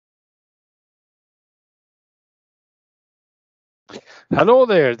Hello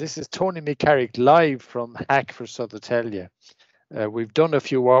there, this is Tony Mikaela live from Hack for Södertälje. We've done a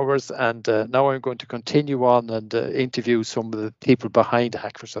few hours and now I'm going to continue on and interview some of the people behind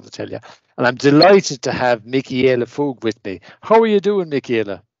Hack for Södertälje. And I'm delighted to have Mikaela with me. How are you doing,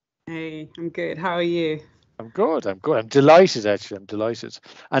 Mikaela? Hey, I'm good. How are you? I'm good. I'm delighted, actually. I'm delighted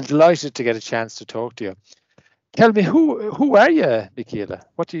to get a chance to talk to you. Tell me, who are you, Mikaela?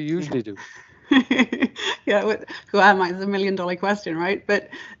 What do you usually do? Yeah, who am I? It's $1 million question, right? But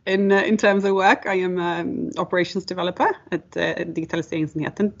in terms of work, I am operations developer at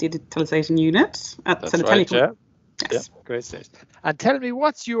digitalization unit at That's right, Södertälje. yeah. Yes. Yeah, great stage. And tell me,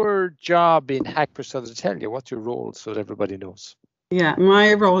 what's your job in Hack for Södertälje? What's your role so that everybody knows? Yeah,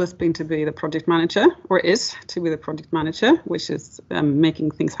 my role has been to be the project manager, or is to be the project manager, which is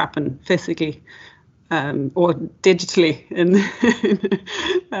making things happen physically or digitally in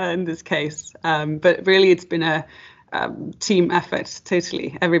this case. But really, it's been a team effort,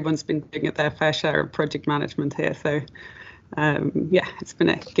 totally. Everyone's been doing it their fair share of project management here. So, yeah, it's been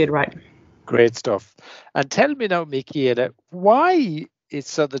a good ride. Great stuff. And tell me now, Mikaela, why is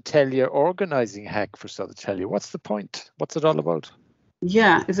Södertälje organizing Hack for Södertälje? What's the point? What's it all about?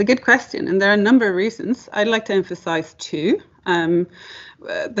 Yeah, it's a good question. And there are a number of reasons. I'd like to emphasize two.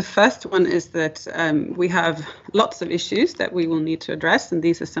 The first one is that we have lots of issues that we will need to address, and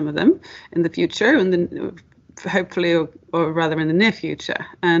these are some of them in the future, and then hopefully, or rather in the near future.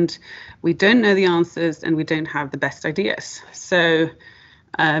 And we don't know the answers, and we don't have the best ideas. So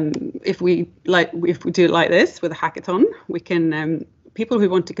if we do it like this with a hackathon, we can. People who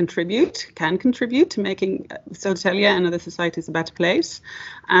want to contribute can contribute to making Södertälje and other societies a better place,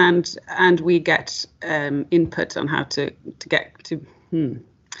 and we get input on how to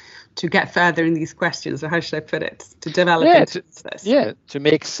get further in these questions, or how should I put it, to develop this. Yeah, to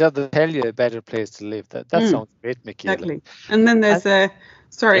make Södertälje a better place to live. That sounds great, Mikaela. Exactly. And then there's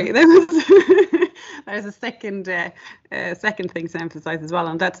there's a second thing to emphasize as well,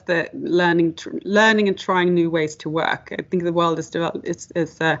 and that's the learning and trying new ways to work. I think the world is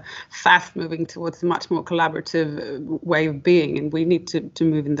fast moving towards a much more collaborative way of being, and we need to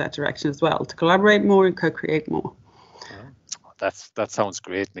move in that direction as well, to collaborate more and co-create more. That sounds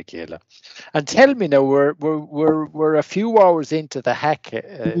great, Mikaela. And tell me now, we're a few hours into the hack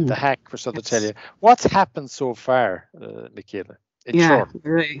for Södertälje. Yes. What's happened so far, Mikaela? Yeah,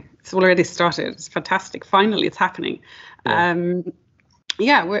 really, it's already started. It's fantastic. Finally, it's happening.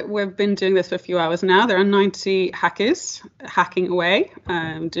 Yeah, we've been doing this for a few hours now. There are 90 hackers hacking away,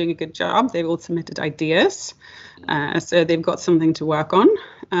 doing a good job. They've all submitted ideas, so they've got something to work on.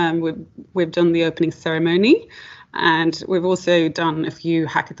 We've done the opening ceremony. And we've also done a few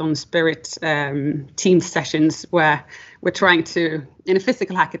hackathon spirit team sessions where we're trying to, in a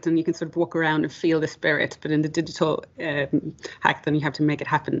physical hackathon, you can sort of walk around and feel the spirit, but in the digital hackathon, you have to make it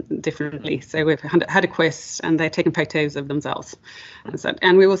happen differently. So we've had a quiz, and they're taking photos of themselves.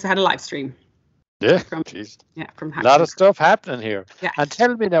 And we also had a live stream. Yeah, from a lot of stuff happening here. Yeah. And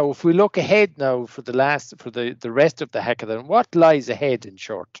tell me now, if we look ahead now for the rest of the hackathon, what lies ahead in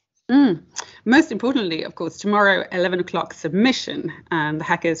short? Most importantly, of course, tomorrow, 11 o'clock submission, and the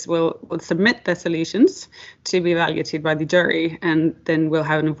hackers will submit their solutions to be evaluated by the jury, and then we'll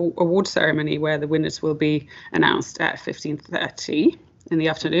have an award ceremony where the winners will be announced at 15:30 in the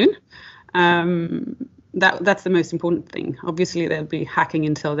afternoon. That's the most important thing. Obviously, there'll be hacking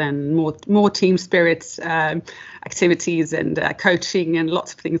until then, more team spirits, activities, and coaching, and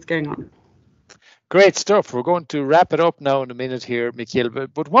lots of things going on. Great stuff. We're going to wrap it up now in a minute here, Mikaela.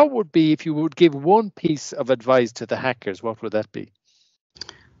 But what would be, if you would give one piece of advice to the hackers, what would that be?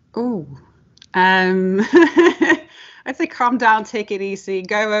 Oh, I'd say calm down, take it easy,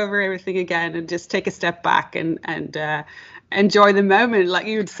 go over everything again, and just take a step back and enjoy the moment, like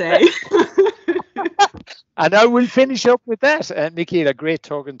you would say. And I will finish up with that. Mikaela, great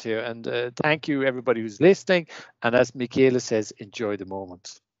talking to you. And thank you, everybody who's listening. And as Mikaela says, enjoy the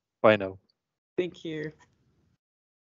moment. Bye now. Thank you.